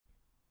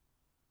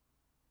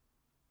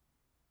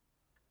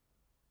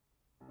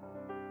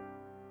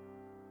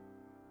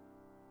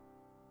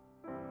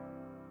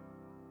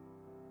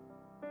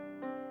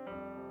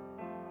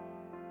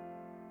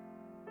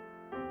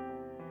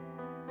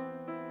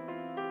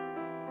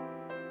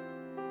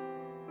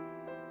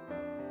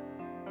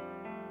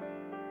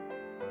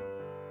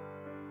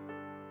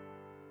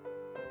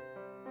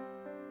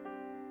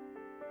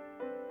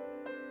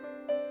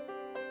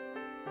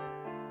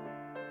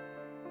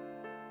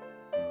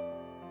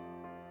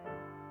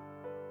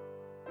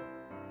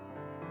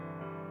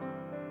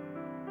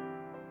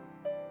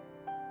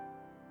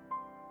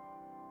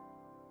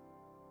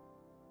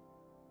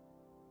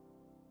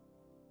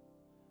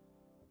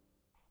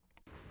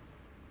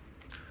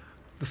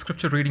The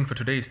scripture reading for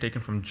today is taken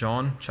from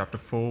John chapter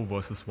 4,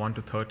 verses 1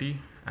 to 30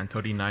 and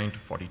 39 to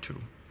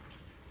 42.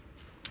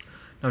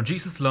 Now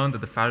Jesus learned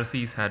that the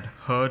Pharisees had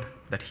heard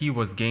that he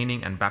was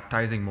gaining and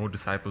baptizing more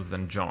disciples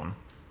than John,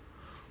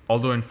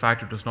 although in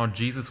fact it was not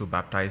Jesus who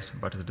baptized,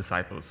 but his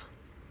disciples.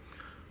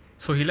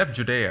 So he left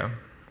Judea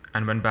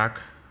and went back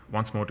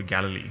once more to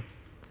Galilee.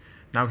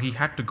 Now he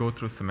had to go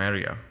through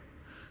Samaria.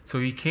 So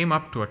he came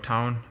up to a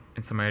town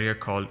in Samaria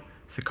called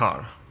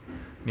Sychar,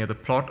 near the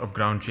plot of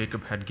ground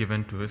Jacob had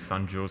given to his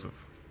son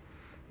Joseph.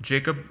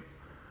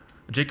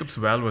 Jacob's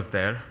well was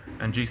there,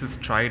 and Jesus,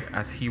 tired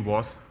as he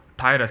was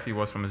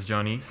from his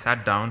journey,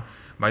 sat down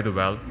by the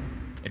well.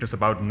 It was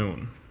about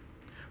noon.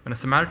 When a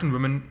Samaritan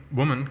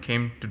woman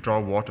came to draw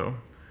water,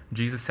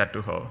 Jesus said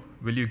to her,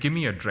 "Will you give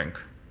me a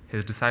drink?"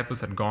 His disciples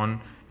had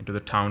gone into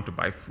the town to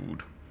buy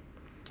food.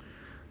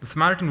 The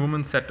Samaritan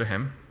woman said to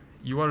him,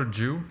 "You are a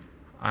Jew,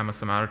 I am a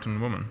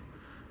Samaritan woman.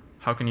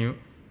 How can you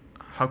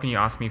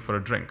ask me for a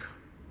drink?"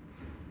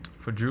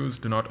 For Jews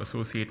do not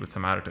associate with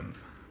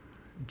Samaritans.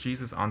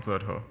 Jesus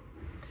answered her,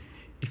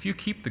 If you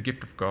knew the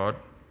gift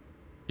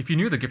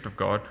of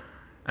God,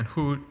 and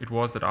who it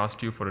was that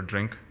asked you for a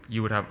drink,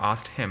 you would have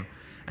asked him,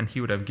 and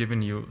he would have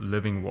given you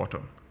living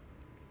water."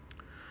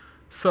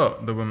 "Sir,"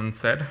 the woman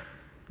said,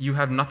 "you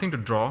have nothing to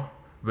draw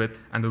with,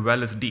 and the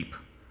well is deep.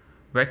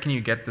 Where can you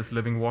get this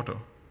living water?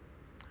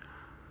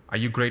 Are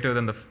you greater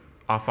than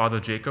our father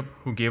Jacob,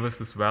 who gave us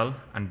this well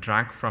and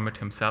drank from it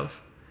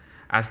himself,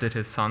 as did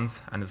his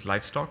sons and his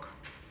livestock?"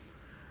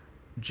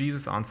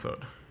 Jesus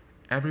answered,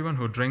 "Everyone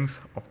who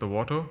drinks of the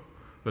water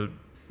will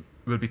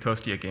be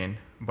thirsty again,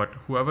 but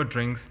whoever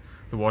drinks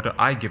the water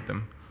I give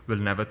them will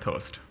never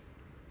thirst.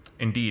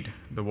 Indeed,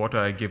 the water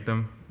I give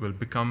them will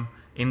become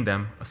in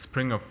them a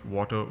spring of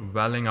water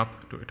welling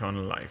up to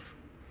eternal life."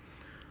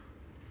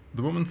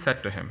 The woman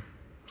said to him,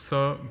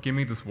 "Sir, give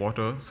me this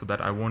water so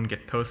that I won't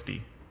get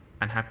thirsty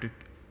and have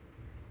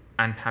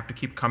to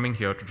keep coming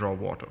here to draw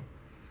water."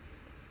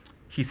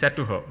 He said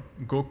to her,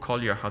 "Go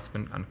call your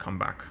husband and come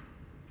back."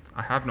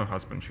 "I have no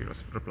husband," she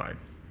replied.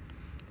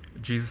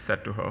 Jesus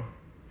said to her,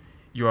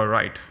 "You are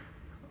right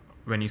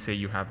when you say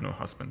you have no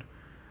husband.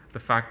 The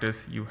fact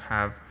is, you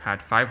have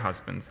had 5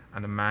 husbands,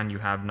 and the man you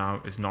have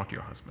now is not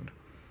your husband.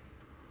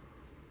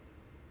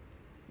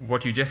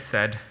 What you just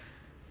said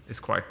is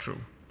quite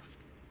true."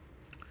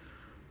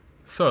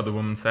 "Sir," the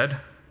woman said,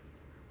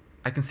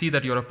 "I can see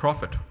that you're a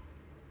prophet.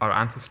 Our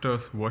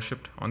ancestors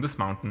worshipped on this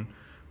mountain,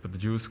 but the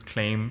Jews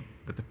claim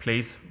that the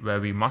place where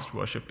we must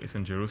worship is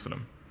in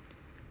Jerusalem."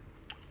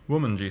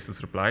 "Woman,"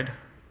 Jesus replied,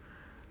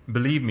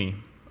 "believe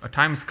me, a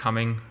time is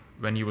coming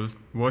when you will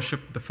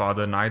worship the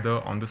Father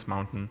neither on this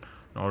mountain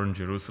nor in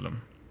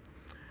Jerusalem.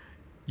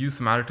 You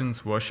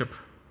Samaritans worship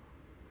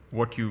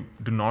what you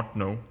do not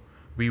know.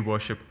 We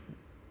worship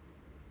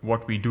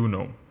what we do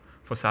know,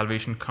 for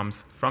salvation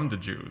comes from the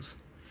Jews.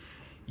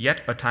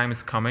 Yet a time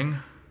is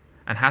coming,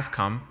 and has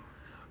come,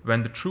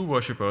 when the true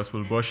worshippers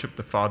will worship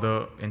the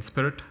Father in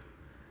spirit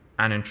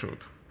and in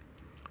truth.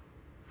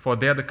 For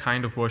they are the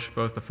kind of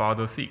worshippers the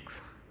Father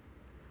seeks.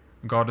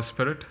 God is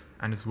spirit,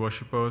 and his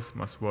worshippers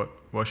must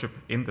worship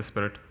in the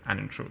spirit and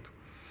in truth."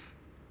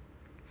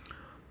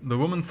 The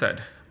woman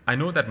said, "I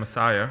know that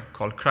Messiah,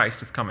 called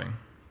Christ, is coming.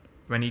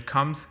 When he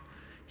comes,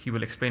 he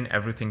will explain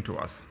everything to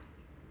us."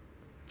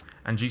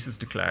 And Jesus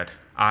declared,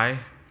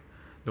 "I,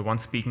 the one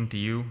speaking to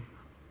you,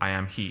 I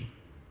am he."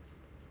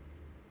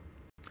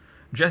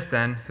 Just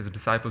then his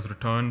disciples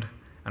returned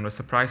and were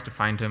surprised to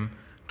find him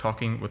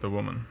talking with a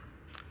woman.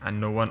 And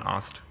no one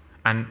asked,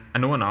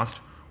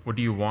 "What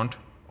do you want?"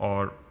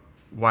 or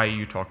 "Why are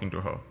you talking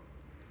to her?"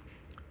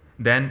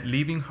 Then,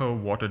 leaving her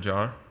water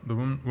jar, the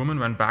woman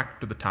went back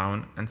to the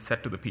town and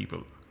said to the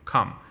people,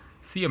 "Come,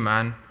 see a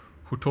man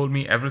who told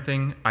me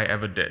everything I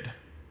ever did.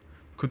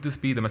 Could this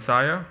be the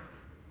Messiah?"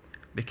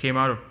 They came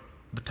out of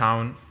the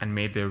town and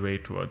made their way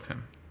towards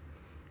him.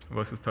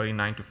 Verses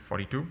 39 to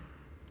 42.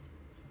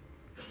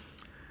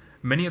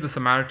 Many of the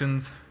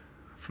Samaritans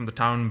from the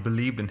town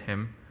believed in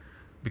him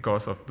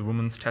because of the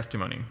woman's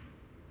testimony.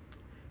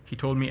 "He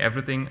told me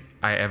everything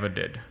I ever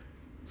did."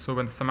 So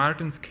when the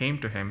Samaritans came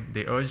to him,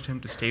 they urged him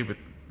to stay with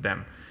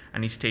them,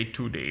 and he stayed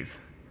 2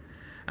 days.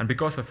 And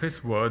because of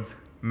his words,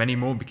 many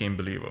more became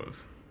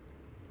believers.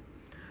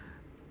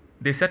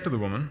 They said to the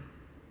woman,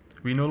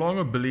 "We no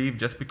longer believe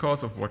just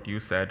because of what you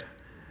said.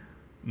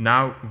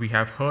 Now we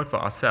have heard for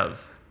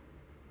ourselves,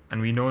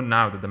 and we know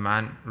now that the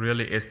man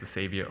really is the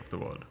Savior of the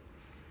world."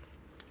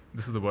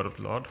 This is the word of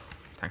the Lord.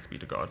 Thanks be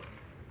to God.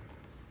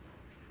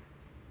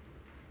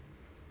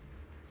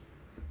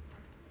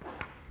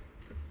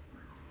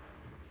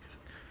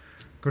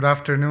 Good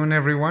afternoon,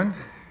 everyone.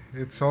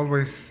 It's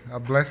always a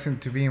blessing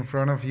to be in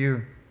front of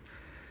you.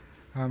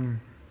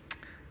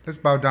 Let's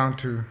bow down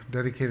to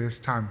dedicate this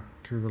time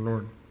to the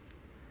Lord.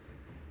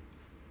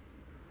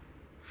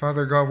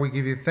 Father God, we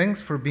give you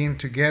thanks for being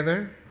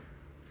together,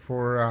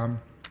 for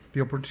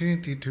the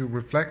opportunity to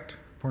reflect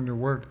upon your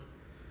word.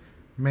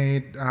 May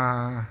it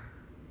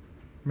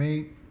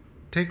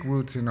take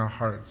roots in our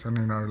hearts and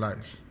in our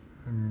lives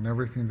and in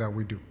everything that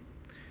we do.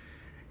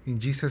 In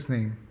Jesus'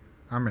 name,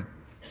 amen.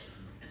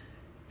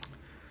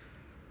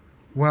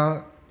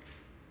 Well,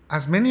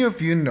 as many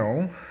of you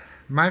know,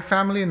 my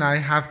family and I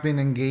have been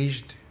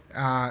engaged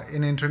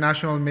in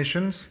international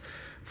missions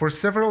for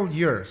several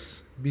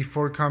years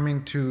before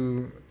coming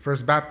to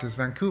First Baptist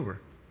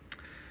Vancouver.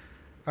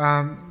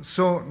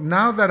 So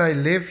now that I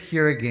live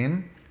here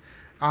again,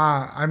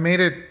 I made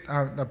it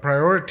a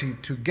priority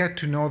to get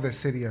to know the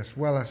city as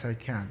well as I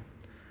can,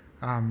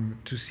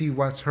 to see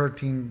what's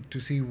hurting,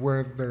 to see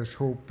where there's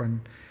hope,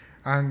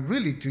 and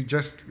really to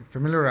just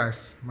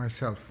familiarize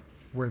myself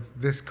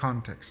with this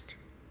context.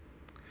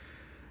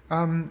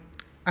 And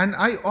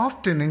I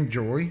often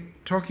enjoy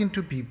talking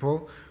to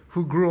people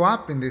who grew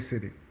up in this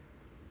city,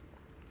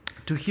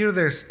 to hear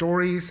their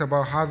stories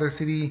about how the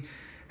city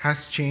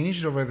has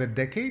changed over the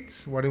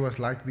decades, what it was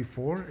like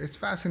before. It's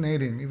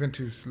fascinating even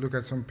to look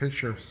at some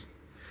pictures.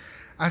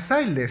 As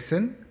I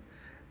listen,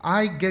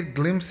 I get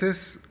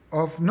glimpses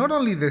of not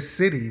only the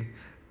city,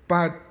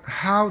 but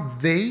how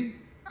they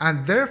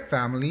and their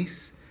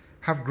families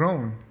have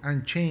grown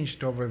and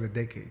changed over the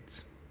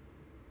decades.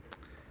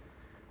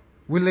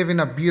 We live in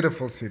a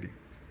beautiful city.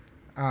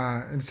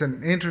 It's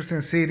an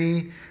interesting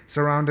city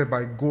surrounded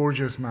by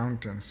gorgeous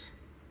mountains.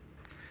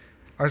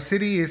 Our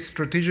city is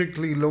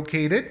strategically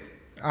located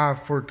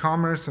for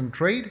commerce and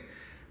trade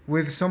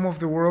with some of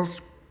the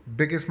world's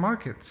biggest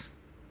markets.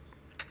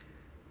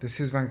 This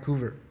is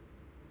Vancouver.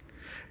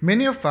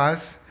 Many of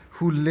us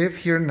who live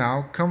here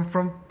now come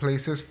from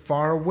places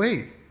far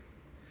away,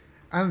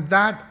 and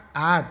that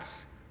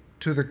adds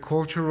to the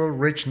cultural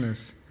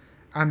richness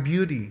and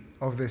beauty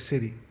of the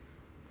city.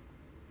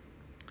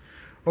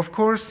 Of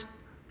course,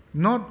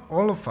 not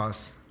all of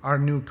us are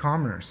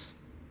newcomers.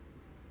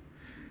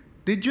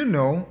 Did you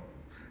know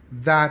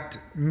that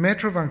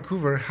Metro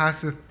Vancouver has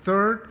the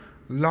third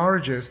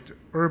largest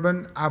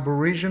urban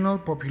Aboriginal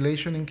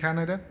population in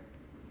Canada?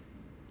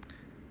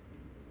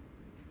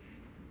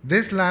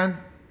 This land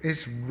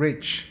is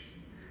rich.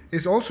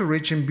 It's also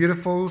rich in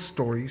beautiful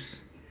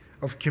stories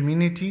of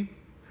community,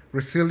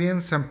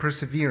 resilience, and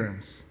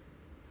perseverance.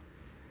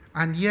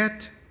 And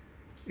yet,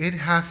 it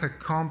has a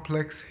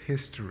complex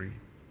history.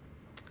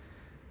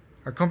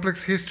 A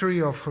complex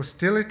history of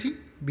hostility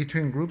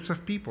between groups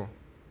of people.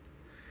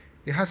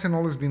 It hasn't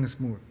always been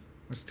smooth.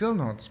 It's still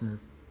not smooth.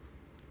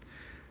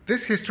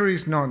 This history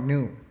is not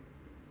new,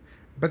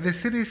 but the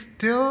city is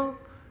still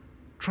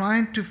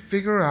trying to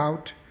figure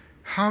out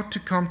how to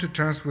come to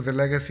terms with the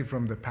legacy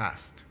from the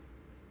past.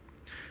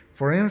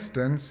 For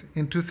instance,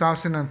 in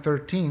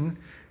 2013,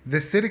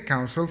 the City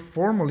Council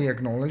formally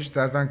acknowledged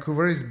that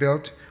Vancouver is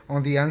built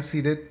on the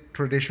unceded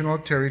traditional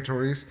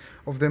territories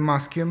of the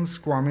Musqueam,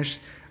 Squamish,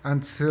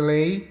 and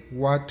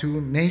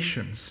Tsleil-Waututh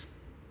nations.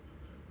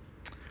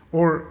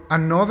 Or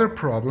another old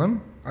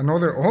problem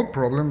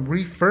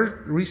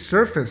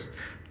resurfaced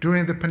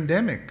during the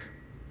pandemic.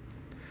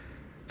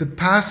 The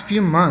past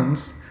few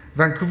months,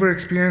 Vancouver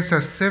experienced a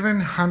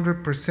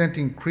 700%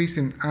 increase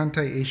in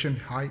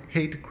anti-Asian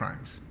hate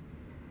crimes.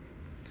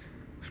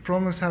 These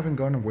problems haven't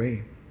gone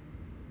away.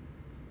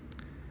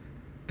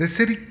 The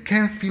city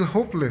can feel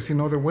hopeless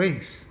in other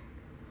ways.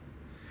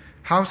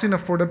 Housing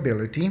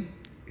affordability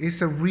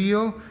is a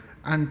real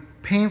and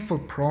painful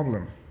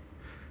problem,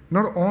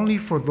 not only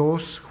for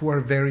those who are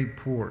very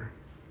poor,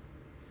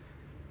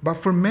 but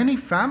for many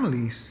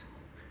families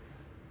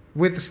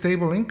with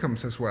stable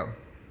incomes as well.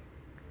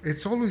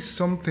 It's always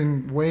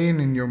something weighing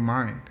in your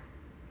mind.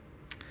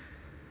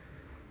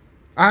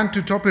 And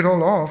to top it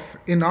all off,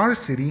 in our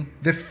city,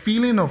 the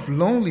feeling of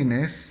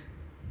loneliness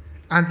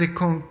and the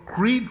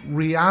concrete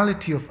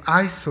reality of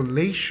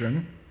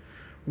isolation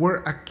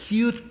were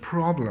acute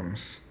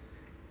problems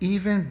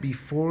even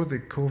before the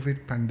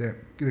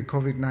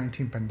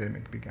COVID-19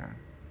 pandemic began.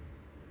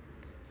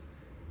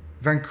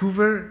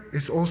 Vancouver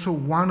is also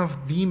one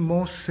of the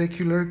most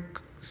secular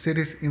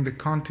cities in the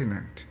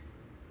continent.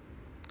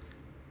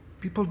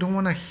 People don't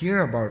want to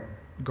hear about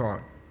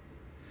God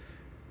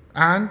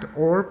and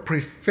or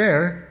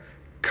prefer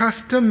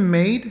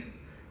custom-made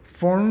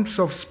forms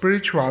of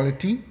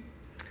spirituality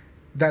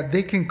that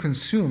they can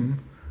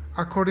consume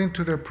according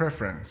to their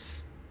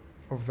preference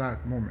of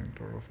that moment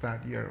or of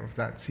that year, of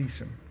that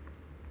season.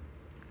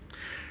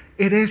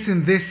 It is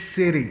in this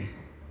city,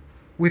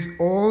 with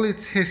all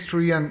its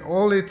history and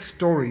all its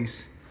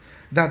stories,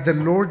 that the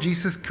Lord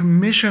Jesus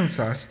commissions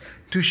us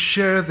to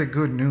share the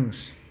good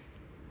news.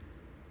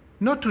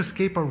 Not to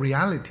escape our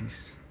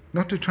realities,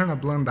 not to turn a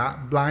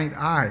blind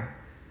eye,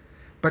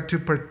 but to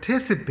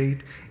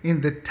participate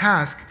in the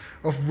task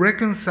of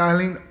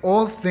reconciling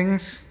all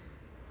things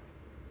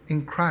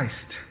in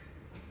Christ.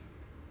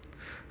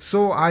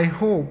 So I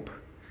hope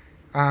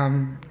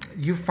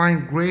you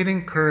find great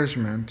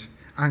encouragement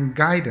and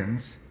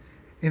guidance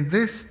in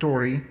this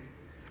story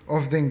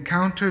of the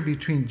encounter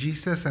between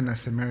Jesus and a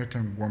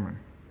Samaritan woman.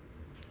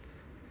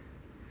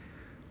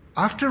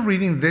 After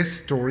reading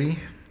this story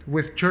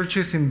with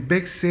churches in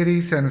big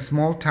cities and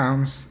small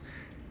towns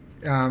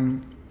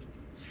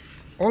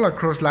all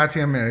across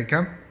Latin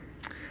America,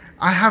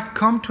 I have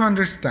come to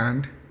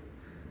understand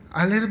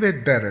a little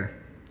bit better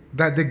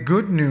that the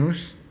good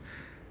news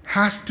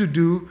has to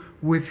do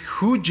with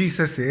who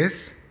Jesus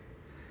is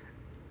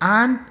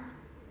and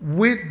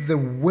with the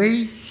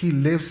way he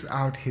lives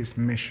out his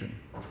mission.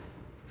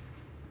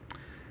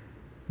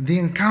 The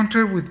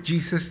encounter with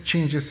Jesus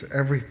changes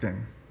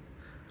everything,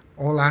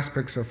 all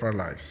aspects of our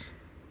lives.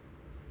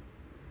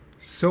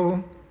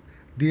 So,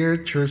 dear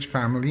church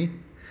family,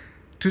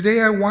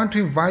 today I want to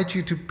invite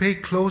you to pay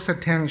close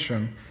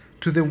attention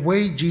to the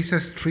way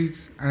Jesus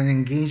treats and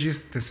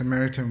engages the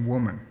Samaritan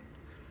woman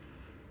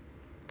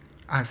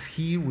as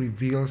he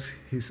reveals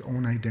his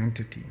own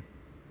identity.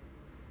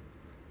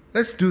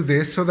 Let's do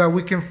this so that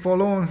we can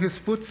follow in his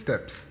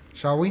footsteps,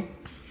 shall we?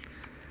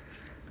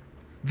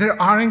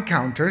 There are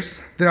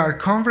encounters, there are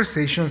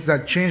conversations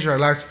that change our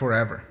lives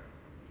forever.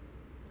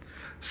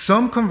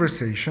 Some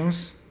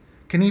conversations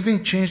can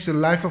even change the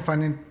life of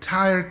an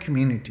entire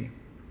community.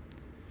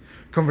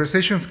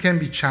 Conversations can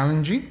be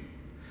challenging,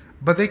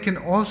 but they can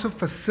also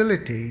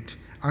facilitate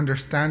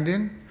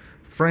understanding,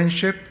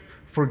 friendship,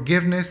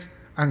 forgiveness,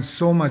 and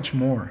so much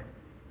more.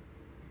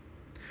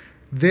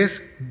 This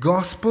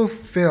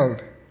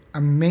gospel-filled,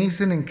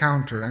 amazing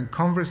encounter and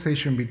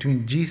conversation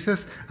between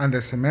Jesus and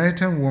the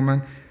Samaritan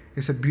woman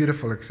is a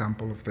beautiful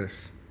example of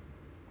this.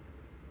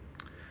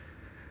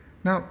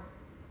 Now,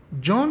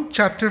 John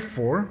chapter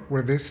 4,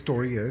 where this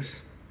story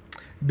is,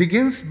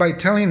 begins by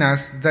telling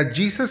us that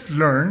Jesus had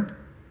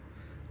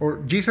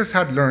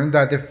learned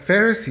that the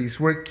Pharisees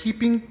were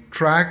keeping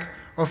track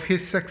of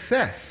his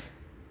success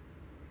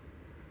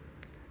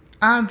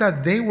and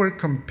that they were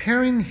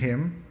comparing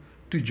him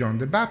to John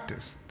the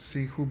Baptist to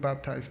see who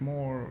baptized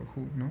more,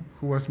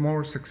 who was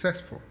more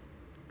successful.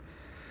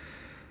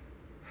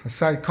 A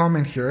side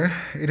comment here,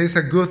 it is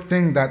a good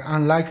thing that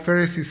unlike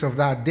Pharisees of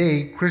that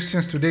day,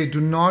 Christians today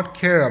do not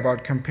care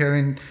about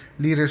comparing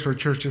leaders or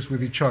churches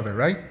with each other,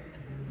 right?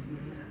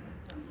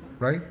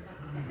 Right?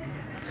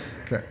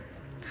 Okay.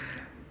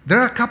 There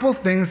are a couple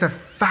things that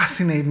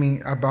fascinate me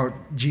about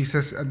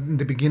Jesus at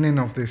the beginning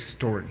of this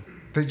story.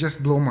 They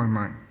just blow my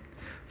mind.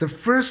 The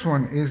first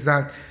one is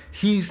that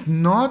he's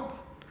not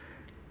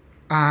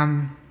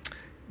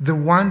the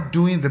one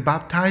doing the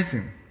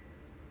baptizing,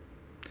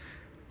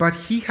 but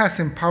he has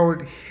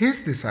empowered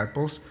his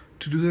disciples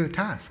to do the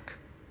task.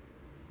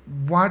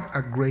 What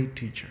a great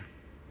teacher.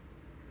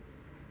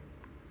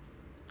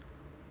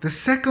 The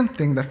second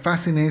thing that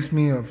fascinates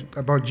me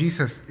about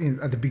Jesus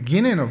at the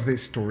beginning of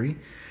this story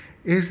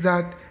is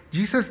that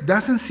Jesus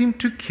doesn't seem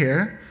to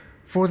care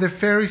for the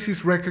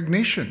Pharisees'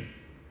 recognition.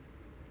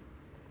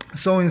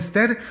 So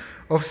instead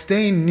of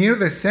staying near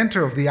the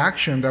center of the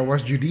action that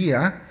was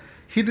Judea,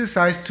 he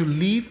decides to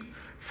leave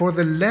for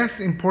the less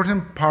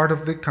important part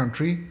of the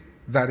country,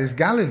 that is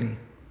Galilee.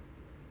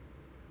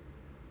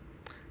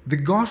 The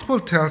gospel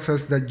tells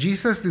us that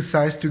Jesus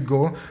decides to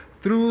go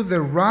through the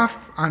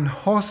rough and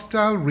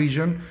hostile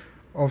region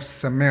of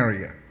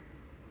Samaria.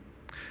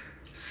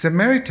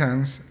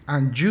 Samaritans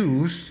and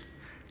Jews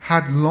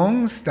had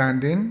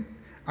long-standing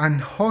and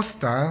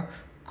hostile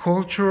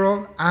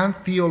cultural and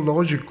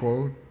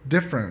theological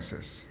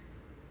differences.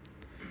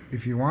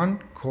 If you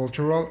want,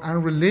 cultural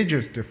and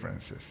religious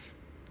differences.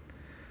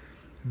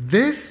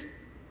 This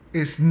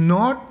is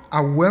not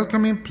a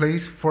welcoming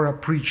place for a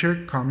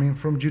preacher coming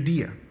from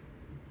Judea.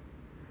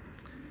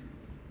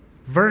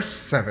 Verse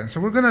 7. So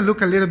we're going to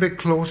look a little bit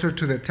closer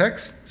to the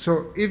text.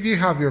 So if you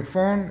have your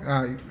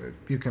phone,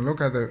 you can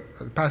look at the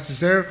passage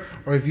there,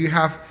 or if you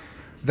have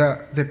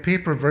the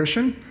paper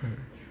version,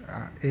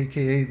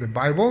 aka the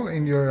Bible,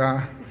 in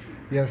your,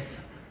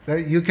 yes, there,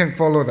 you can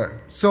follow that.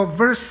 So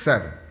verse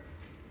 7.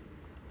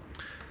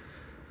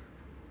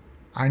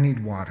 I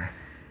need water.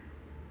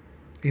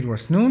 It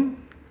was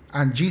noon,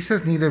 and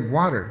Jesus needed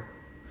water,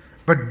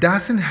 but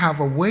doesn't have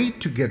a way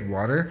to get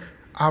water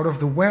out of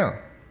the well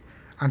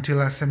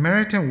until a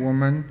Samaritan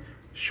woman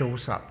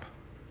shows up.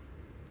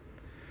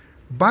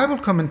 Bible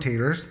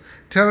commentators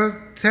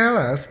tell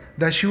us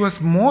that she was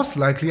most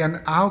likely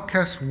an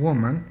outcast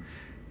woman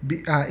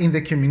in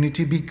the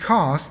community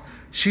because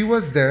she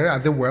was there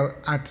at the well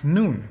at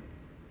noon,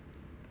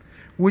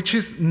 which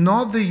is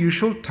not the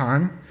usual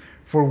time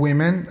for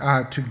women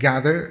to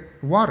gather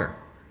water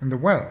in the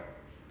well.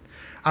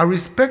 A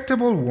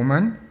respectable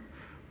woman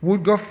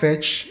would go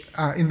fetch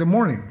in the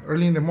morning,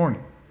 early in the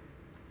morning.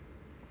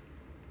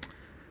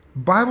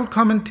 Bible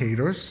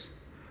commentators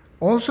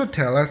also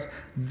tell us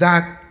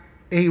that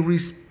a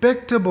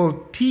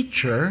respectable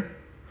teacher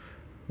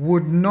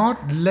would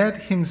not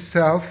let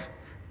himself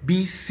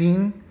be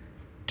seen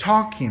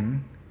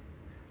talking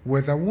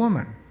with a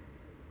woman.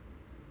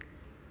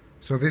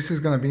 So this is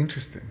going to be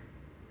interesting.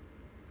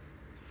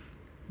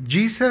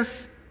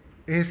 Jesus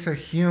is a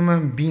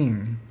human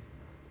being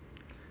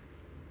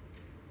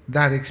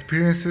that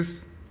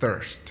experiences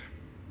thirst.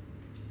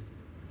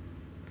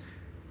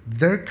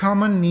 Their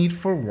common need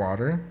for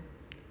water,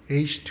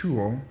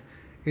 H2O,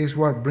 is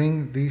what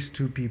brings these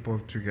two people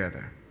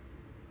together.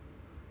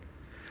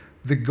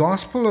 The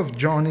Gospel of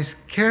John is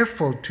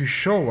careful to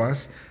show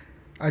us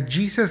a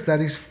Jesus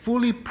that is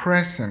fully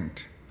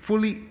present,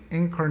 fully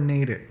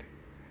incarnated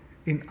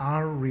in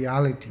our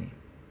reality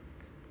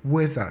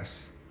with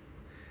us.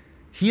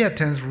 He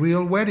attends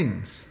real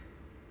weddings.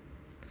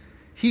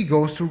 He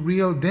goes to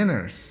real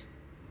dinners.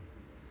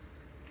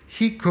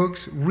 He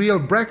cooks real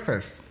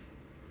breakfasts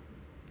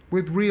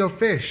with real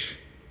fish.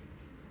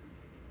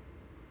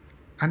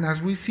 And as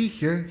we see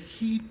here,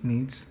 he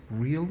needs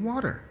real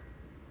water.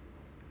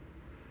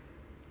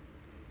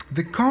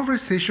 The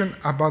conversation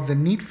about the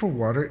need for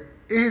water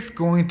is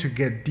going to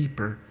get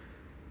deeper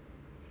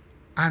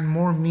and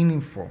more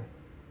meaningful.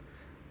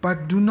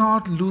 But do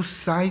not lose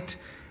sight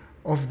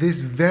of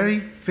this very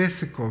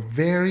physical,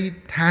 very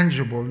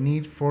tangible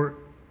need for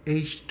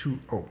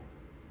H2O.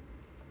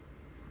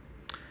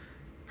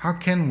 How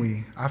can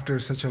we, after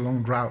such a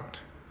long drought,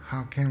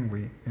 how can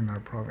we in our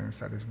province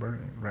that is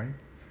burning, right?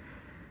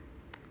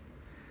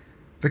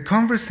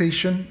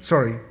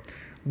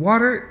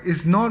 Water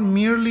is not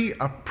merely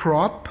a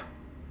prop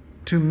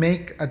to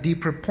make a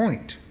deeper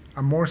point,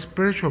 a more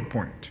spiritual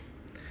point.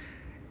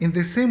 In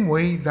the same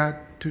way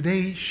that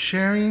today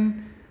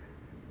sharing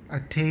a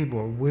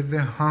table with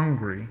the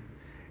hungry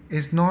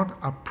is not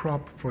a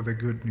prop for the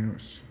good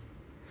news.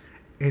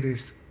 It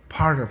is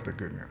part of the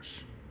good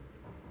news.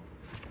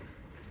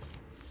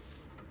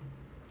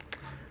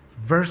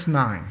 Verse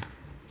 9.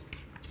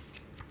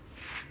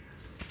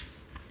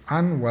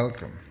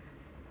 Unwelcome.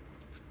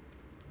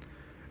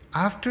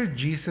 After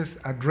Jesus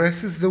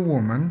addresses the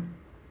woman,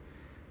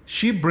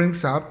 she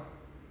brings up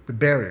the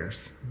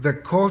barriers, the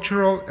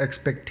cultural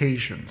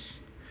expectations.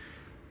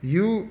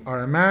 You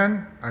are a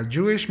man, a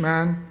Jewish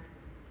man.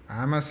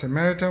 I'm a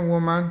Samaritan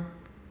woman.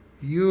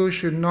 You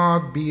should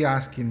not be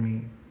asking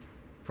me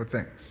for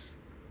things.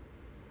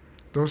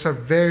 Those are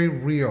very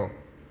real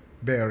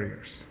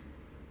barriers.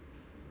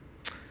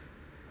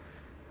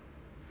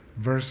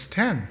 Verse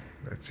 10.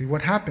 Let's see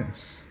what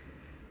happens.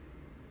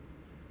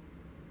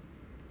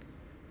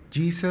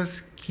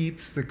 Jesus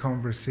keeps the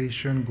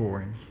conversation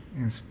going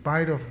in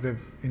spite of the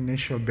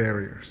initial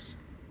barriers.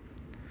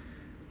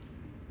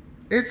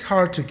 It's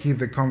hard to keep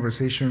the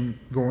conversation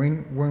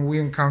going when we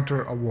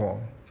encounter a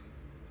wall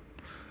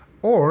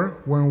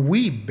or when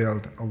we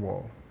build a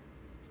wall.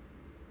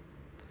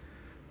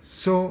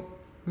 So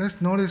let's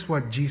notice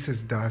what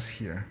Jesus does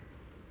here.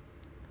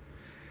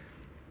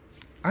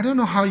 I don't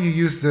know how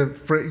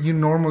you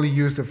normally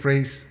use the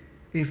phrase,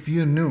 if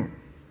you knew.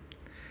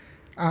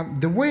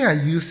 The way I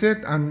use it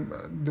and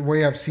the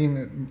way I've seen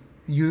it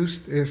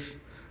used is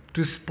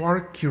to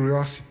spark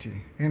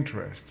curiosity,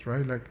 interest,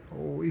 right? Like,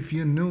 oh, if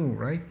you knew,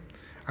 right?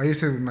 I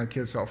use it with my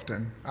kids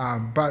often,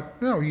 but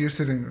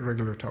use it in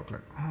regular talk,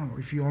 like, oh,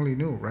 if you only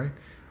knew, right?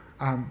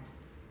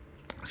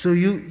 So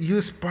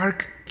you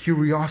spark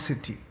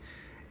curiosity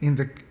in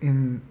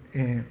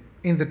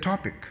the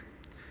topic.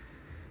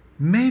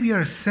 Maybe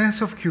our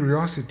sense of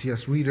curiosity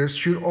as readers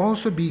should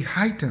also be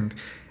heightened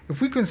if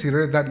we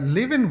consider that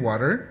living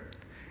water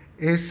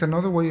is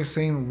another way of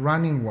saying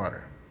running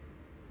water,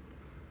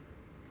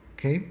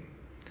 okay?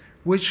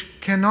 Which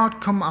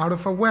cannot come out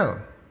of a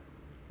well,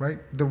 right?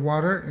 The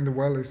water in the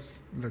well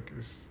is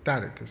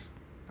static,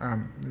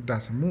 it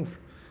doesn't move.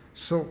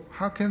 So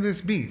how can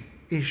this be?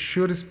 It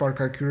should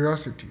spark our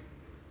curiosity.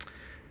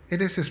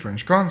 It is a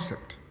strange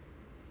concept.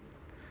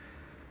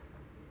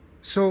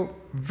 So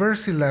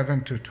verse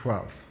 11 to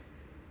 12.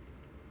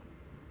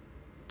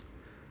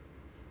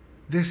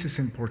 This is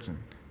important.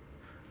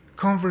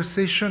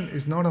 Conversation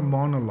is not a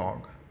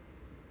monologue.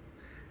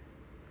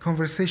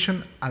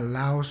 Conversation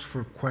allows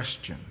for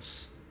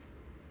questions.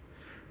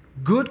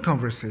 Good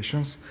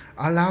conversations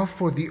allow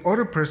for the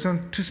other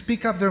person to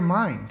speak up their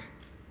mind.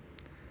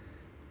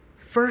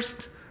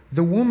 First,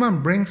 the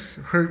woman brings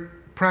her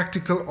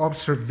practical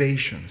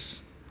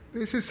observations.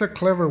 This is a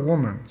clever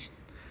woman.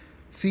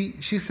 See,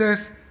 she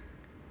says,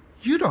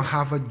 you don't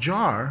have a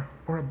jar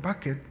or a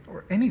bucket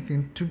or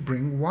anything to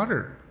bring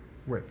water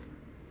with,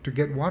 to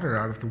get water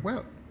out of the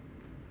well.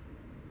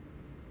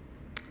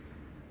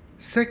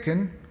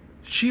 Second,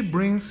 she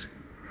brings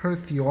her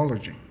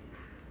theology.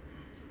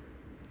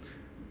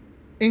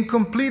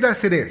 Incomplete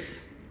as it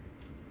is,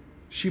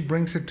 she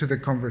brings it to the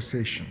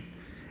conversation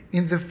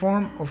in the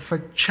form of a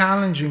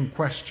challenging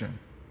question.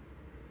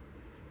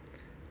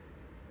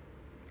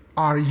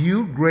 Are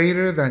you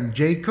greater than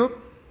Jacob?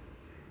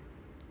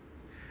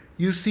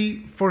 You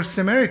see, for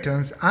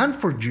Samaritans and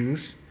for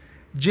Jews,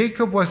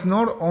 Jacob was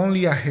not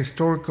only a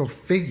historical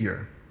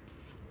figure.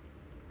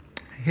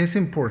 His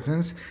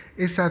importance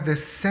is at the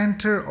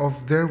center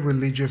of their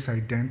religious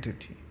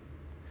identity.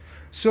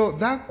 So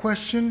that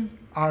question,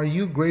 are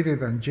you greater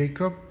than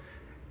Jacob,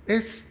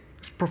 is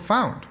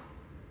profound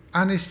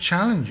and is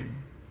challenging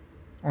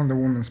on the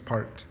woman's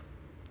part.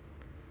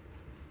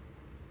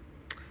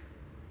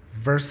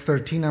 Verse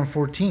 13 and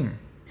 14.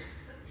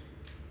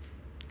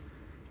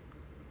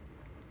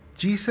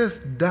 Jesus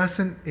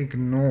doesn't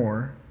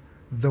ignore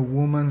the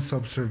woman's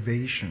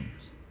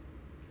observations.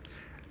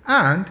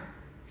 And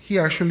he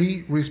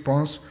actually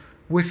responds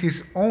with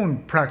his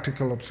own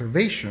practical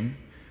observation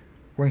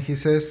when he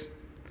says,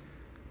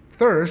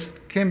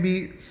 thirst can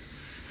be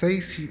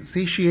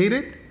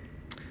satiated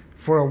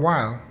for a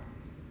while,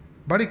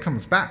 but it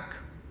comes back.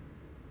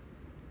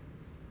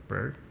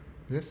 Very,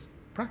 yes,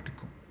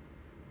 practical.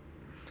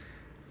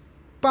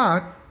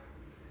 But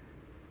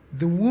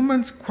The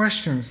woman's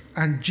questions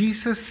and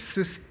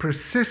Jesus'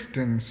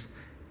 persistence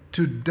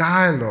to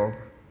dialogue,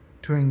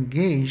 to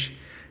engage,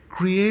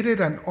 created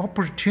an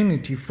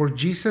opportunity for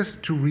Jesus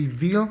to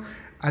reveal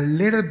a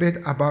little bit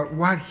about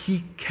what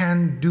he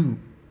can do.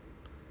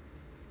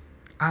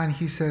 And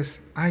he says,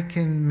 I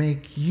can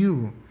make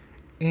you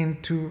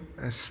into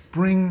a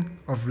spring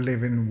of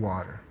living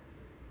water.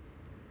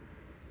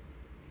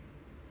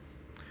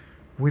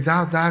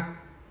 Without that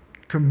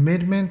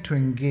commitment to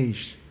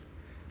engage,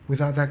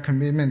 without that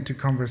commitment to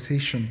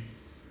conversation,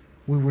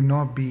 we would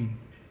not be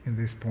in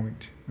this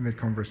point in the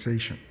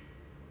conversation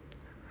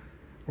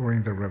or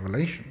in the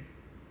revelation.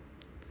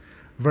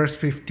 Verse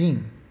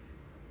 15.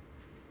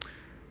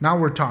 Now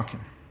we're talking.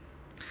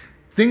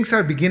 Things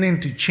are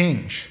beginning to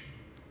change.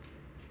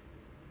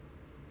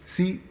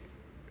 See,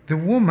 the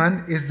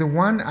woman is the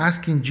one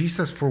asking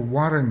Jesus for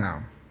water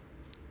now.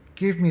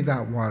 Give me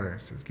that water.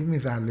 She says, give me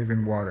that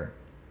living water.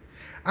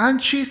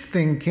 And she's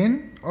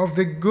thinking of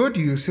the good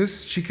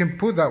uses she can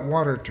put that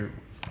water to.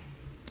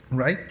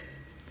 Right?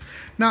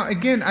 Now,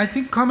 again, I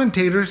think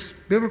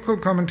biblical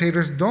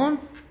commentators, don't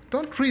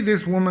treat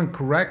this woman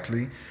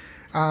correctly.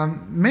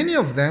 Many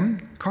of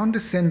them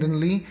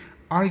condescendingly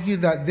argue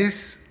that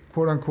this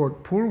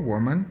quote-unquote poor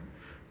woman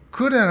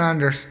couldn't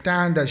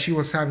understand that she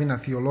was having a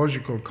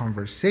theological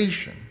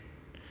conversation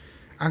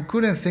and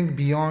couldn't think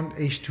beyond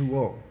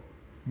H2O,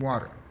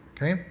 water,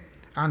 okay,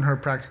 and her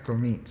practical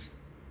needs.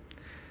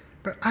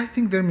 But I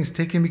think they're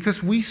mistaken,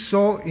 because we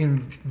saw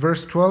in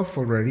verse 12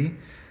 already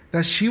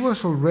that she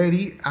was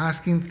already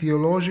asking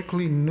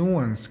theologically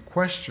nuanced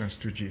questions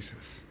to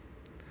Jesus.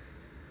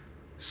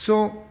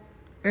 So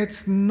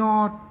it's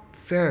not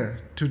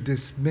fair to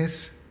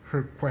dismiss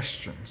her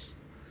questions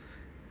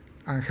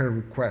and her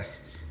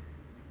requests.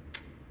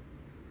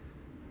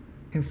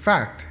 In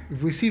fact,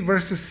 if we see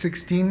verses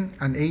 16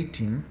 and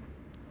 18,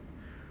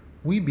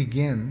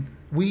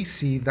 we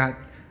see that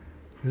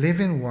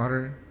living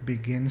water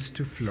begins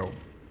to flow.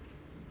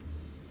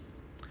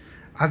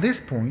 At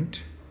this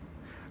point,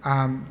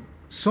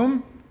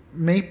 some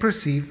may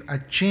perceive a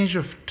change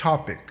of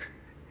topic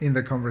in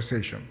the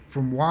conversation,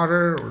 from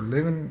water or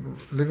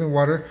living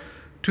water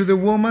to the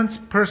woman's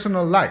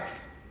personal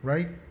life,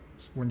 right?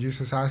 When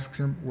Jesus asks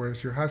him,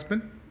 where's your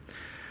husband?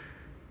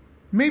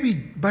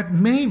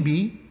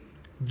 Maybe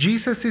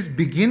Jesus is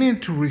beginning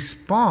to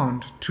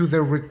respond to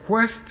the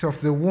request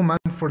of the woman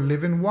for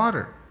living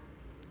water.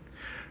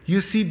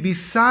 You see,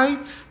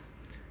 besides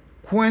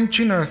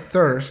quenching our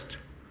thirst,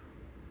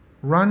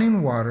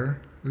 running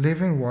water,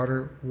 living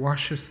water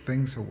washes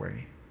things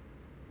away,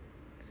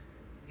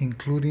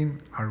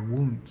 including our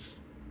wounds.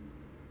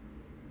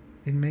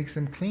 It makes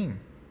them clean.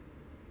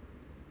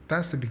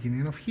 That's the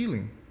beginning of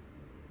healing.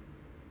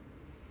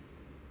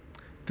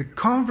 The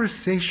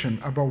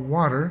conversation about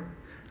water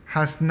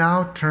has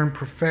now turned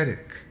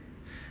prophetic,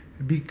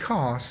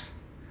 because,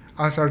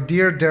 as our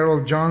dear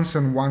Darrell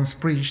Johnson once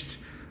preached,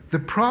 the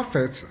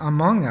prophets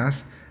among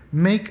us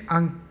make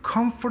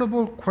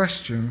uncomfortable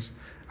questions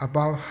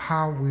about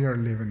how we are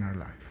living our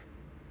life.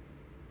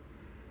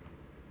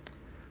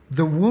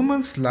 The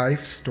woman's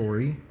life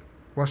story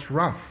was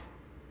rough,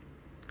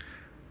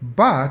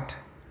 but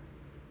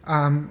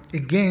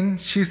again,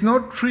 she's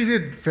not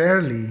treated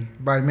fairly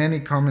by many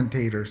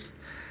commentators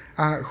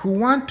who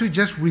want to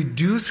just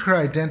reduce her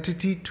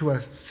identity to a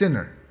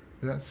sinner,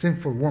 a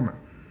sinful woman.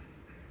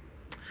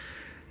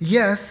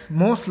 Yes,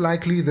 most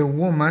likely the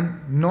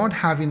woman not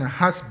having a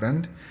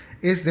husband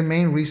is the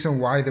main reason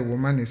why the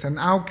woman is an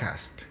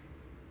outcast.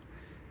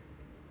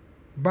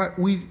 But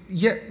we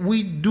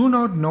do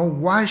not know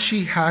why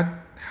she had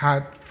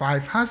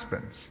 5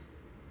 husbands.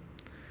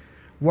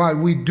 What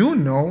we do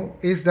know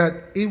is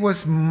that it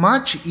was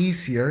much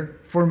easier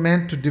for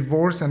men to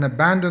divorce and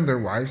abandon their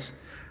wives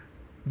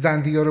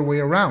than the other way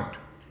around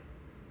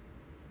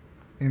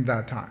in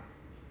that time.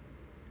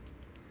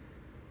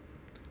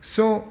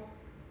 So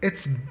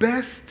it's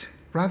best,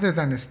 rather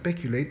than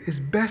speculate, it's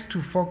best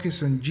to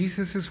focus on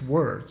Jesus'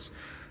 words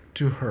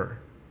to her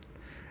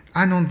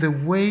and on the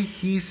way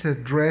he's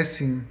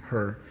addressing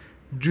her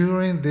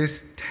during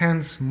this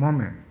tense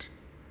moment.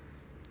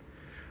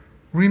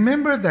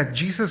 Remember that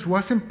Jesus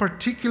wasn't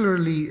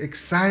particularly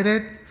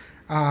excited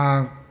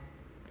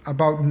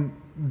about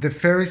the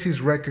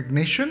Pharisees'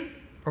 recognition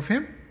of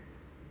him.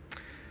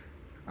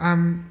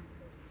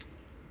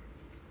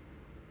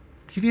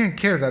 He didn't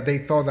care that they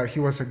thought that he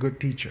was a good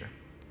teacher.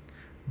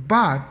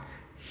 But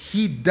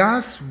he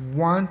does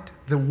want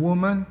the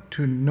woman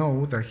to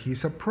know that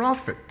he's a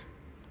prophet.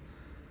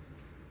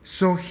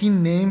 So he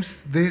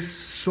names this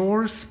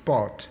sore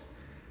spot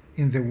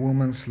in the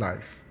woman's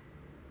life.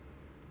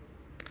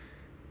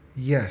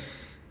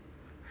 Yes,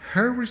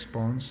 her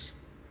response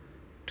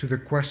to the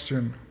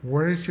question,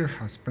 where is your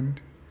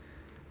husband,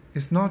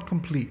 is not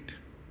complete.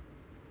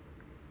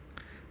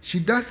 She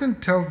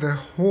doesn't tell the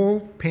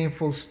whole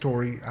painful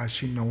story as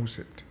she knows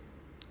it.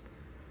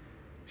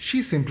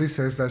 She simply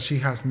says that she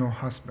has no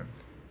husband.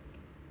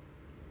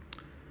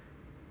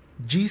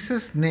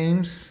 Jesus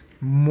names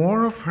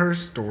more of her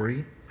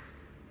story,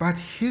 but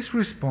his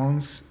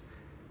response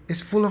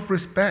is full of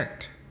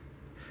respect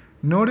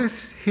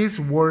Notice his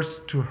words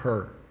to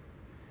her.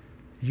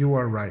 You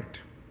are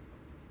right.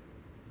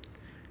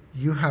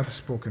 You have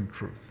spoken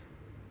truth.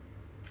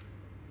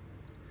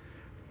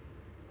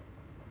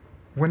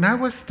 When I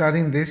was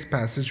studying this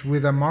passage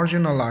with a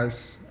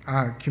marginalized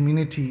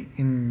community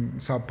in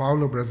Sao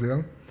Paulo,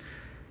 Brazil,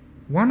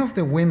 one of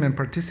the women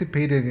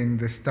participated in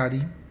the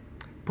study,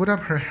 put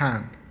up her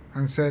hand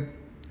and said,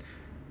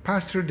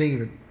 Pastor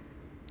David,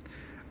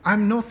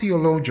 I'm no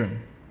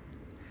theologian,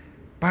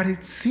 but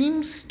it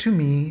seems to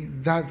me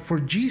that for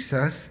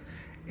Jesus,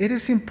 it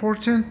is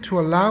important to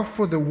allow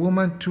for the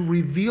woman to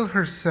reveal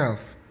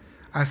herself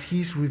as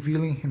he's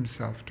revealing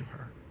himself to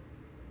her.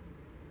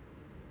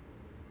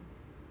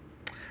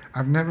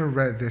 I've never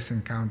read this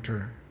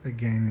encounter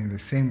again in the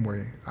same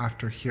way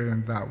after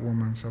hearing that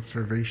woman's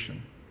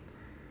observation.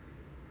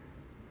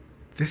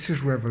 This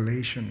is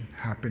revelation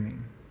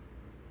happening.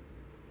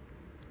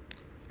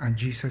 And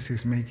Jesus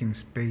is making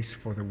space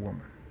for the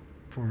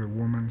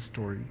woman's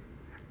story,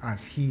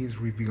 as he is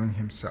revealing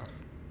himself.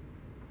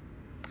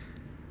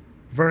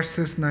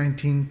 Verses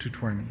 19 to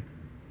 20.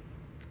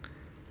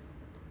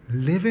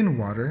 Living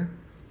water,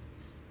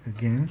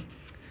 again,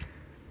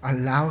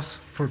 allows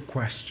for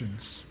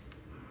questions.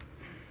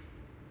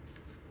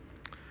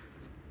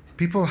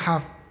 People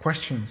have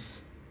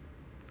questions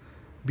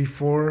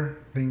before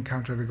they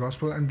encounter the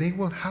gospel, and they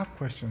will have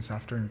questions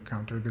after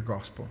encounter the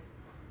gospel.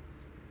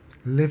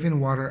 Living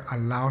water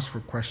allows for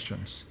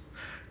questions.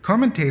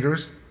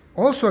 Commentators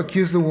also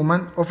accuse the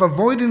woman of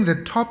avoiding the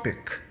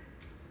topic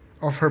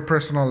of her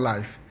personal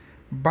life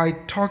by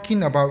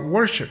talking about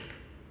worship.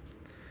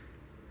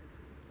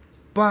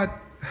 But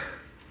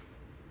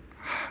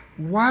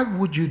what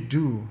would you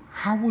do?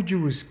 How would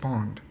you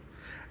respond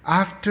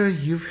after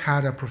you've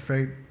had a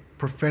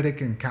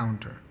prophetic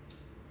encounter?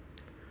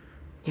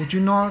 Would you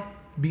not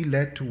be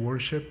led to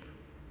worship?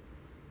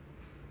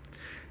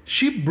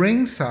 She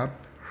brings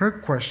up her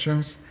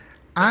questions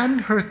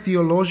and her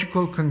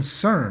theological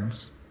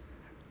concerns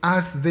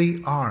as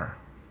they are.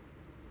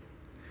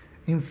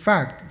 In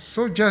fact,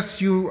 so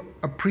just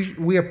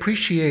we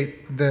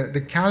appreciate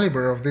the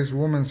caliber of this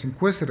woman's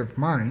inquisitive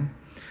mind,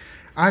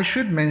 I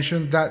should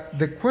mention that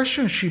the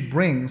question she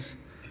brings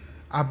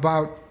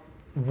about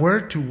where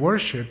to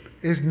worship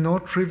is no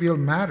trivial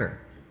matter.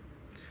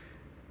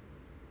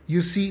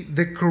 You see,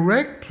 the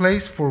correct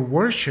place for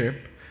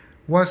worship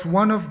was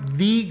one of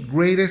the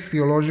greatest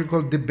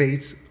theological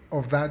debates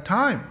of that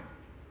time.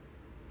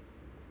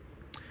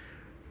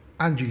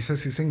 And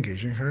Jesus is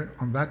engaging her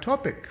on that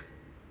topic.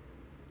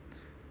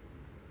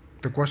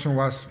 The question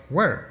was,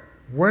 where?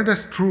 Where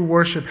does true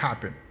worship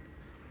happen?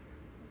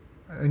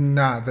 In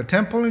the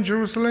temple in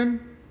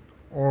Jerusalem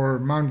or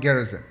Mount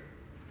Gerizim?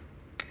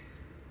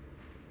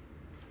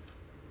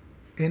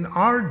 In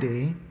our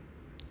day,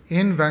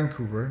 in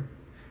Vancouver,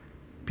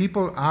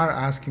 people are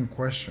asking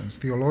questions,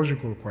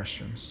 theological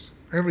questions,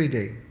 every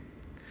day.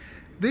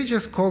 They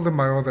just call them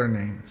by other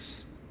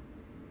names.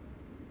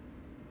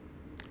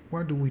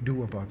 What do we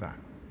do about that?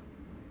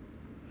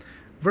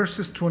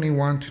 Verses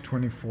 21 to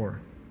 24.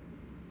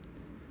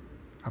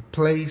 A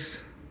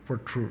place for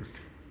truth.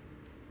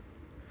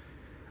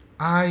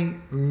 I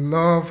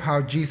love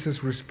how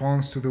Jesus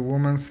responds to the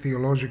woman's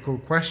theological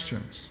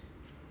questions,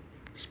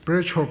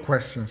 spiritual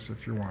questions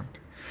if you want.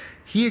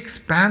 He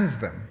expands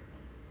them.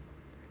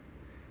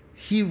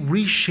 He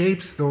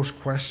reshapes those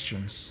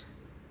questions.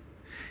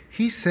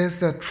 He says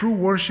that true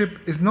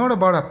worship is not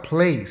about a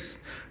place.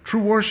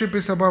 True worship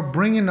is about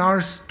bringing our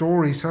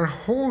stories, our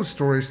whole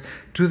stories,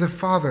 to the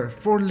Father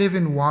for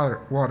living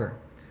water.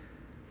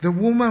 The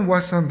woman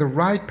was on the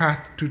right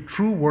path to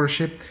true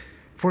worship,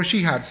 for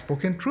she had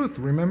spoken truth,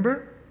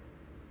 remember?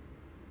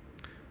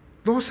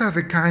 Those are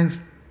the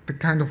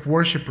kind of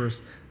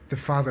worshipers the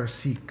Father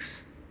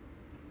seeks.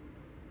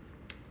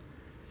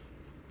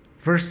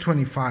 Verse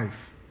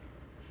 25.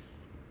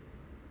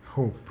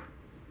 Hope.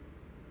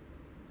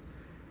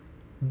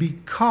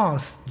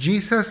 Because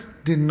Jesus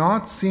did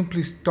not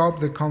simply stop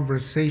the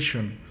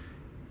conversation,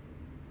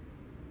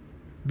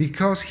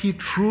 because he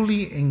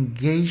truly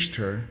engaged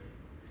her,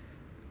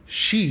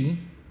 she,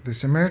 the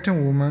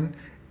Samaritan woman,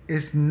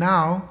 is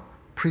now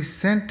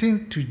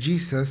presenting to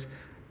Jesus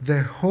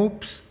the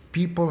hopes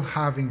people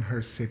have in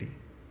her city.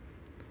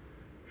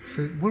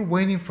 So we're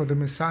waiting for the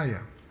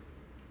Messiah.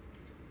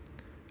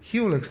 He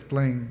will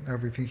explain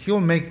everything. He'll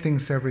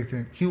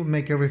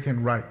make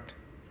everything right.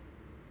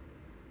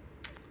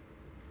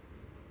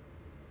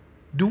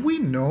 Do we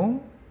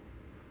know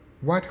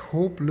what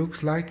hope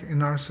looks like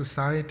in our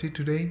society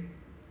today?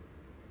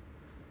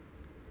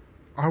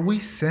 Are we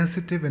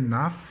sensitive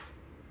enough,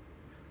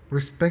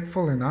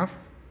 respectful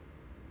enough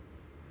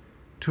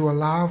to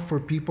allow for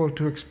people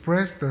to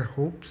express their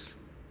hopes?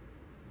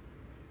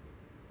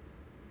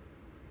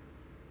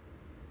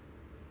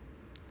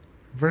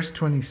 Verse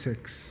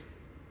 26.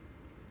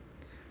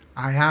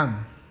 I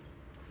am.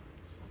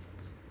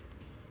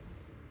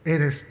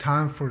 It is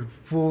time for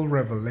full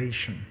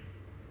revelation.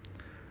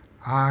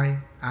 I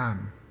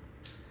am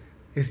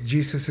is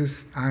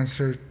Jesus'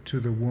 answer to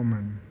the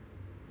woman.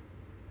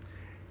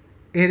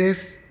 it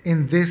is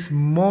in this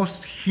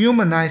most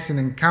humanizing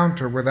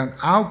encounter with an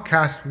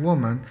outcast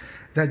woman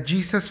that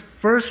Jesus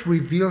first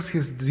reveals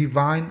his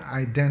divine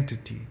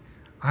identity.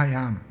 I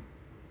am.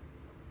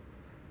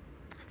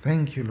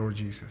 Thank you, Lord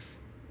Jesus.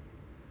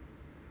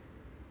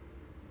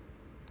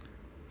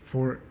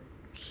 For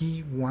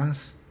he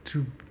wants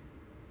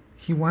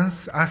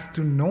us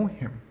to know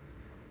him.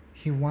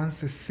 He wants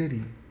the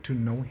city to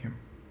know him.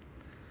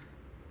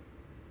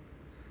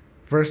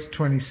 Verse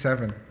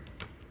 27.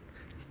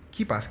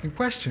 Keep asking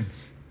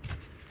questions.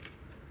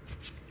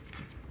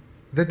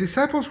 The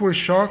disciples were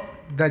shocked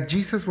that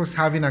Jesus was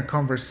having a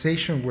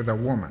conversation with a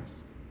woman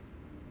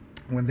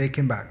when they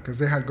came back, because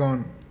they had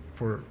gone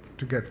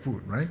to get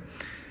food, right?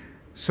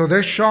 So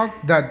they're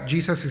shocked that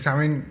Jesus is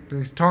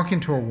talking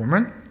to a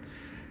woman,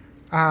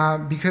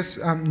 because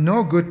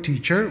no good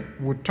teacher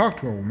would talk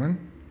to a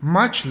woman,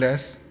 much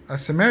less a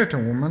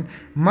Samaritan woman,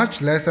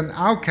 much less an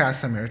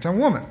outcast Samaritan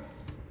woman.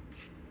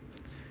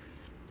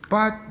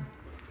 But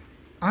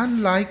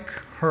unlike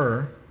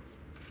her,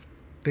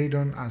 they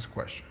don't ask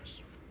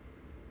questions.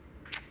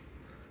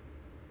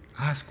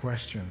 Ask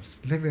questions.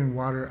 Living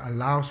water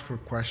allows for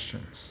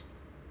questions.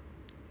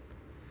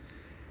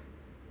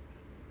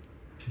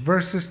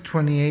 Verses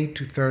 28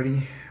 to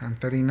 30 and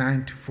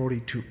 39 to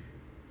 42.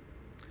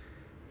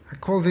 I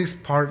call this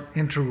part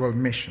integral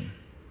mission.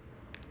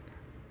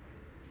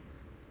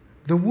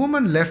 The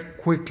woman left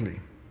quickly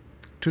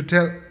to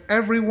tell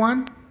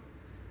everyone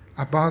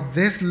about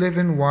this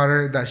living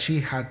water that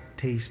she had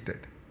tasted.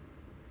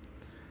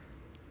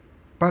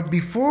 But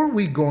before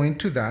we go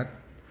into that,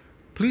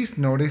 please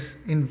notice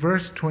in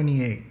verse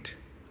 28,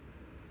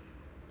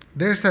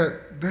 there's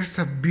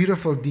a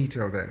beautiful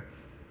detail there.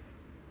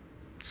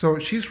 So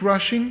she's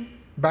rushing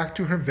back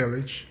to her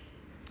village,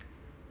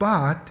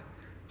 but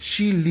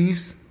she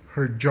leaves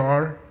her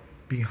jar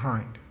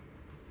behind.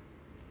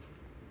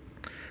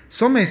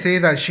 Some may say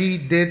that she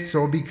did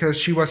so because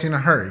she was in a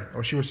hurry,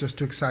 or she was just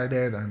too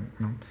excited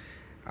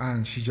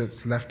and she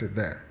just left it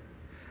there.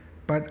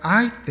 But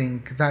I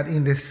think that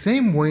in the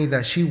same way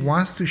that she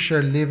wants to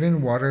share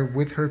living water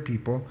with her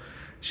people,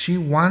 she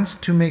wants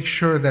to make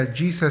sure that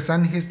Jesus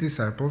and his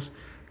disciples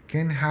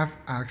can have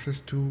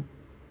access to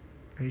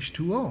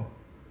H2O.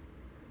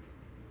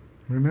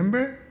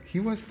 Remember, he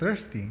was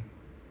thirsty.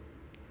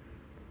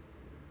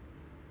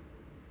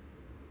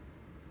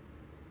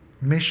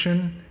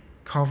 Mission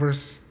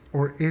covers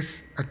or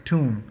is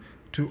attuned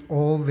to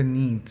all the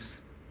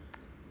needs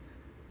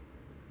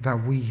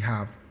that we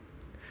have.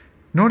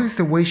 Notice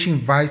the way she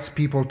invites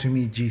people to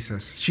meet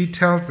Jesus. She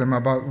tells them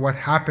about what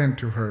happened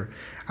to her,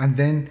 and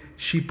then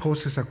she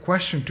poses a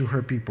question to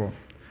her people.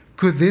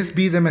 Could this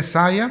be the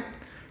Messiah?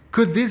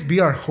 Could this be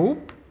our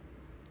hope?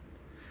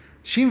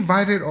 She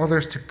invited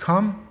others to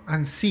come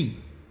and see.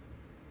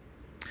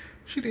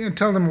 She didn't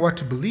tell them what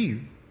to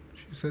believe.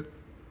 She said,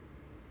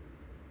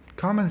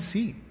 come and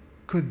see.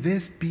 Could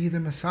this be the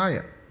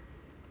Messiah?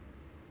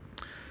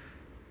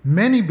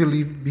 Many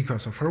believed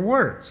because of her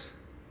words.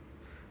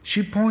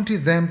 She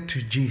pointed them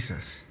to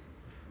Jesus.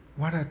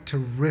 What a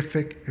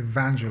terrific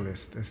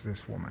evangelist is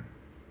this woman.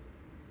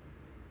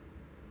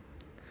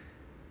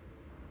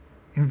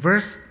 In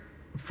verse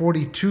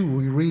 42,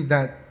 we read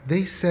that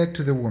they said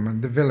to the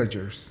woman, the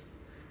villagers,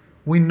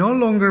 we no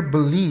longer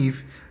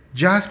believe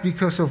just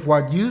because of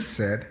what you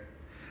said.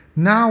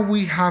 Now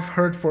we have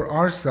heard for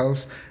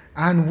ourselves,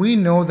 and we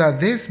know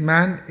that this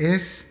man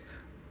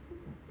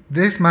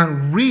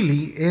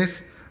really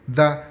is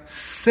the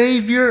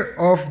Savior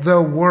of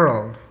the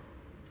world.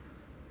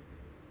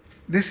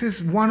 This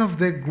is one of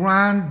the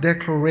grand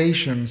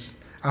declarations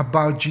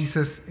about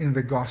Jesus in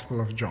the Gospel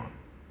of John.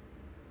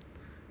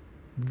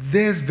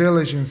 This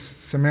village in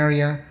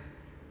Samaria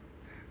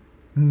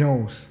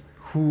knows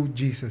who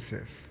Jesus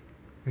is,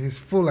 his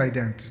full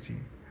identity.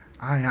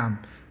 I am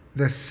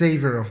the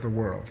Savior of the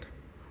world.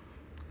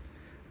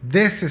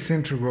 This is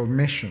integral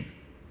mission.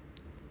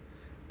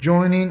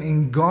 Joining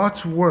in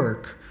God's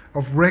work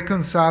of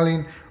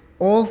reconciling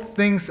all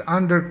things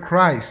under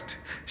Christ,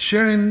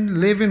 sharing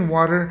living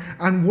water,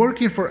 and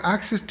working for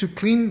access to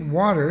clean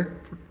water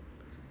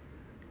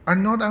are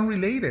not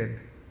unrelated.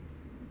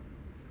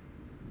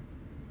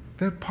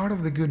 They're part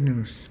of the good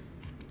news.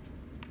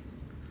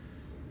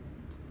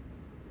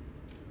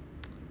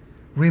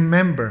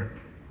 Remember,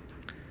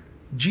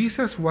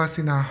 Jesus was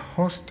in a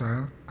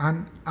hostile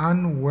and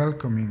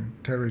unwelcoming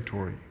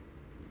territory,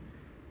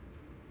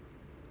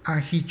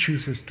 and he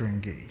chooses to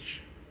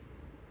engage.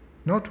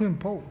 Not to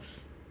impose,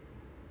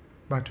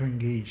 but to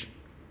engage.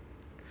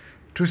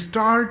 To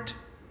start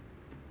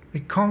a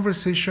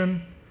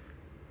conversation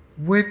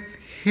with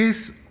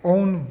his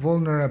own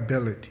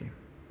vulnerability.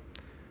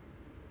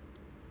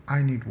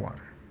 I need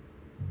water.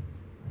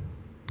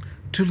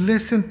 To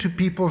listen to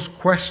people's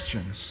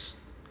questions,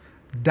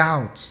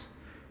 doubts,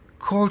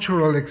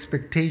 cultural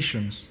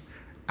expectations,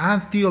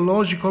 and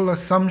theological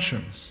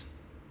assumptions.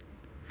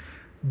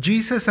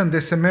 Jesus and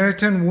the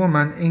Samaritan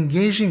woman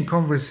engage in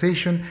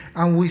conversation,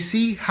 and we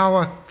see how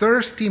a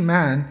thirsty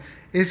man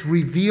is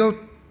revealed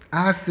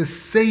as the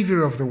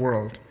Savior of the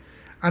world,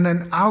 and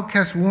an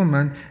outcast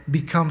woman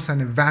becomes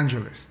an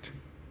evangelist.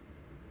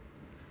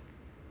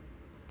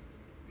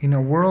 In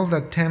a world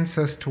that tempts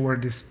us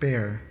toward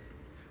despair,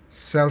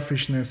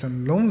 selfishness,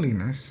 and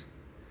loneliness,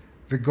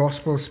 the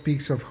gospel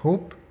speaks of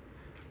hope,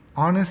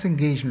 honest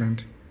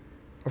engagement,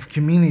 of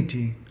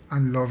community,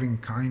 and loving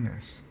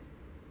kindness.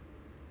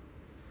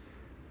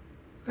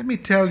 Let me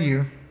tell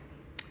you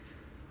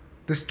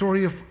the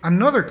story of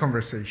another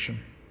conversation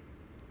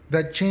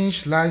that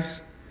changed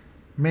lives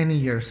many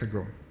years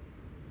ago.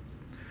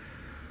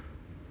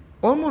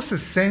 Almost a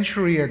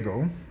century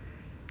ago,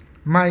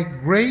 my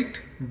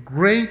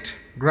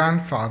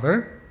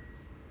great-great-grandfather,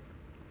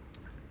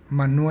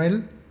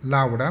 Manuel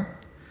Laura,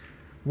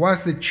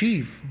 was the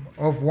chief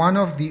of one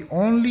of the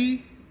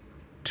only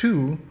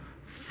 2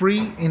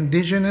 free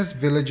indigenous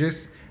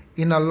villages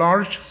in a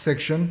large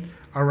section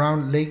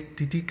around Lake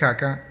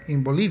Titicaca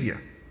in Bolivia.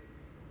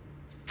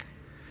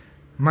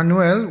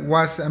 Manuel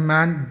was a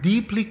man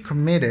deeply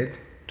committed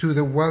to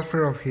the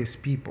welfare of his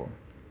people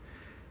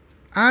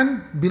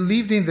and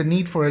believed in the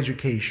need for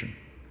education,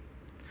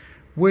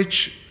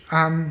 which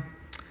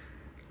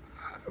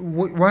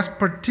was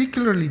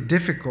particularly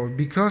difficult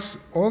because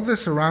all the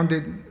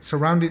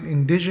surrounding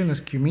indigenous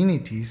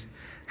communities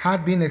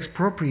had been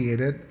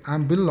expropriated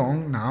and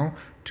belonged now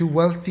to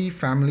wealthy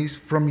families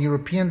from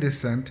European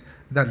descent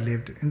that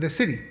lived in the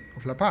city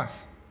of La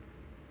Paz.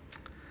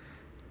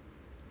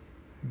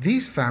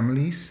 These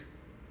families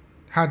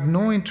had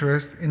no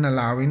interest in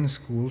allowing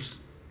schools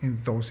in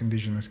those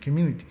indigenous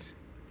communities.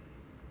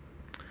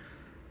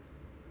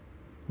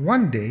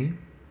 One day,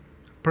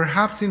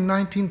 perhaps in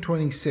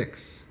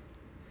 1926,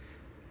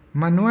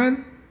 Manuel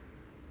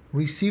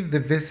received the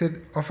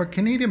visit of a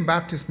Canadian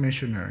Baptist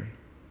missionary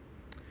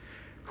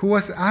who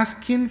was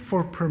asking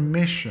for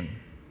permission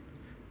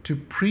to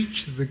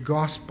preach the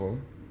gospel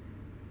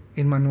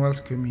in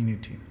Manuel's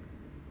community.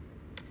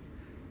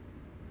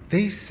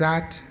 They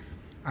sat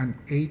and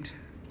ate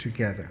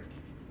together.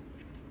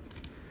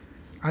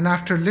 And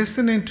after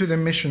listening to the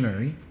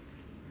missionary,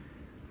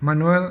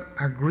 Manuel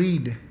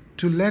agreed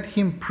to let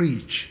him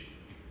preach,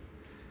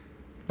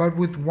 but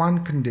with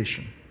one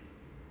condition.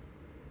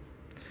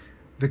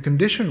 The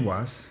condition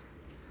was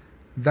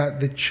that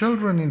the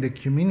children in the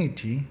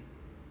community,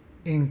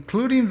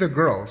 including the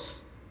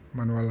girls,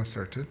 Manuel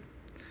asserted,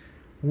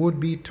 would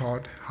be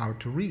taught how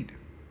to read.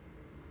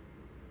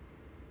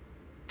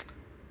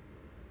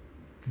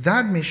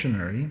 That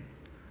missionary,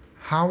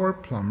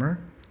 Howard Plummer,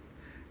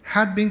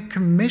 had been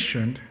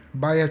commissioned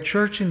by a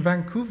church in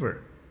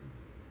Vancouver.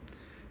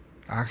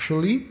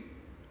 Actually,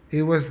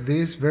 it was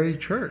this very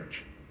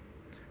church,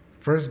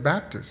 First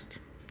Baptist,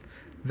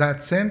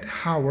 that sent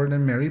Howard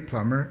and Mary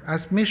Plummer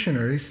as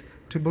missionaries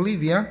to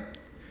Bolivia.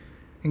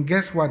 And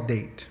guess what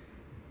date?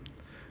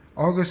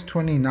 August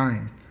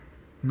 29th,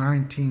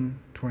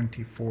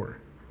 1924.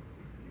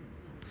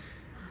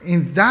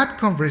 In that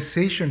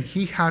conversation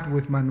he had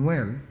with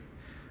Manuel,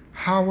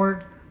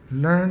 Howard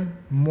learned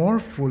more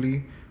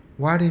fully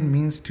what it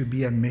means to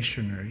be a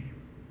missionary,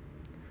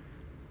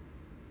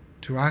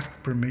 to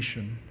ask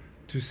permission,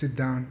 to sit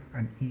down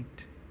and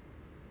eat,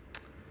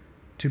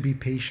 to be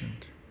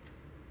patient.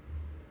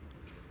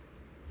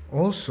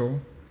 Also,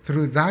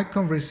 through that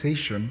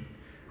conversation,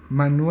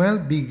 Manuel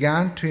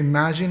began to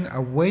imagine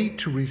a way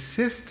to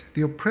resist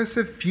the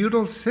oppressive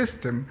feudal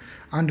system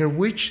under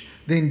which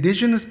the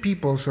indigenous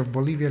peoples of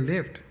Bolivia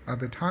lived at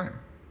the time.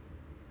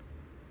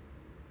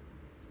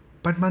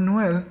 But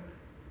Manuel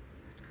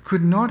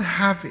could not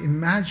have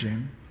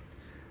imagined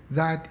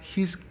that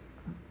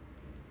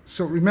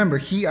so remember,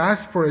 he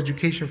asked for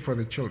education for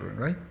the children,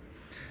 right?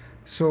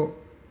 So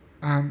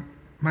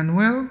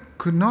Manuel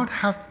could not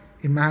have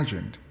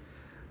imagined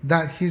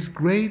that his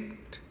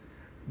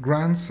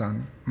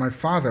great-grandson, my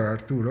father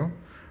Arturo,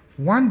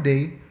 one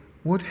day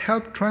would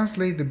help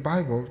translate the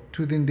Bible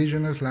to the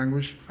indigenous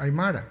language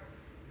Aymara.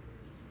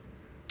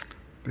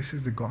 This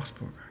is the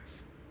gospel,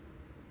 guys.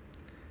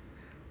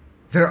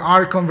 There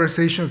are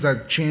conversations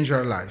that change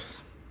our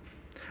lives.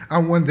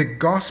 And when the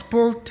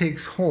gospel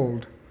takes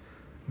hold,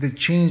 the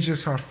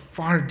changes are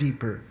far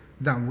deeper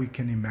than we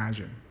can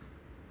imagine.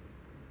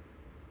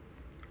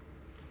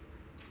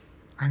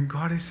 And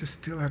God is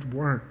still at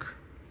work.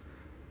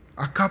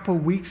 A couple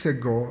weeks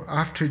ago,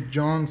 after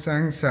John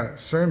Sang's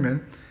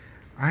sermon,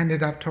 I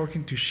ended up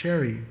talking to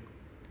Sherry,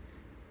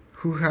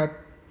 who had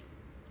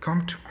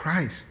come to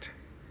Christ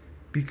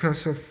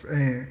because of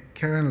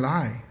Karen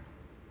Lai.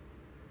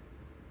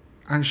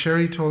 And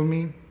Sherry told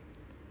me,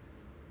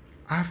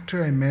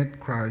 after I met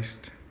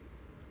Christ,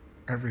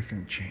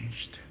 everything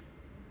changed.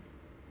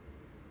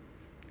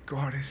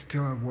 God is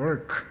still at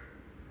work.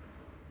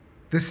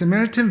 The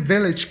Samaritan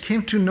village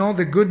came to know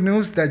the good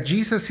news that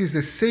Jesus is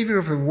the Savior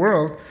of the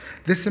world.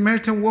 The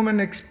Samaritan woman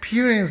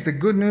experienced the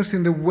good news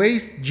in the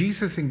ways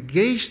Jesus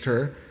engaged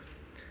her.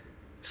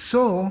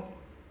 So,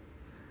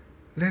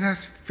 let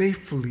us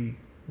faithfully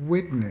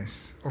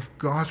witness of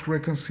God's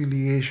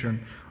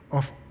reconciliation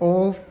of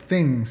all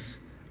things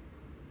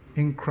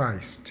in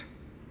Christ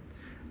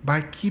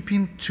by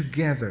keeping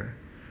together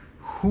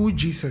who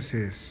Jesus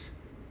is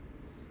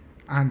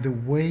and the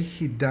way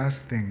he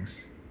does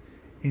things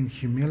in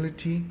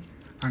humility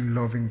and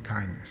loving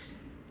kindness.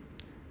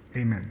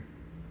 Amen.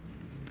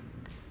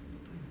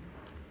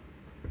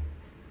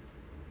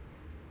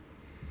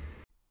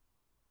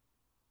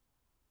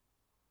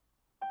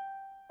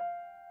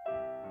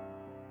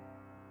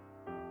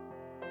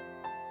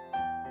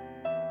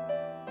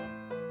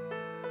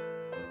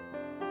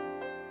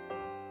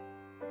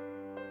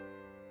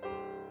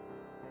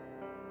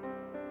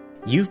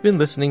 You've been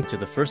listening to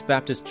the First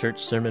Baptist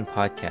Church Sermon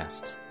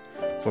Podcast.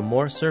 For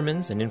more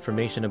sermons and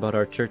information about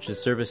our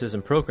church's services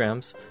and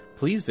programs,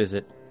 please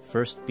visit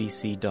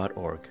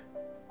firstbc.org.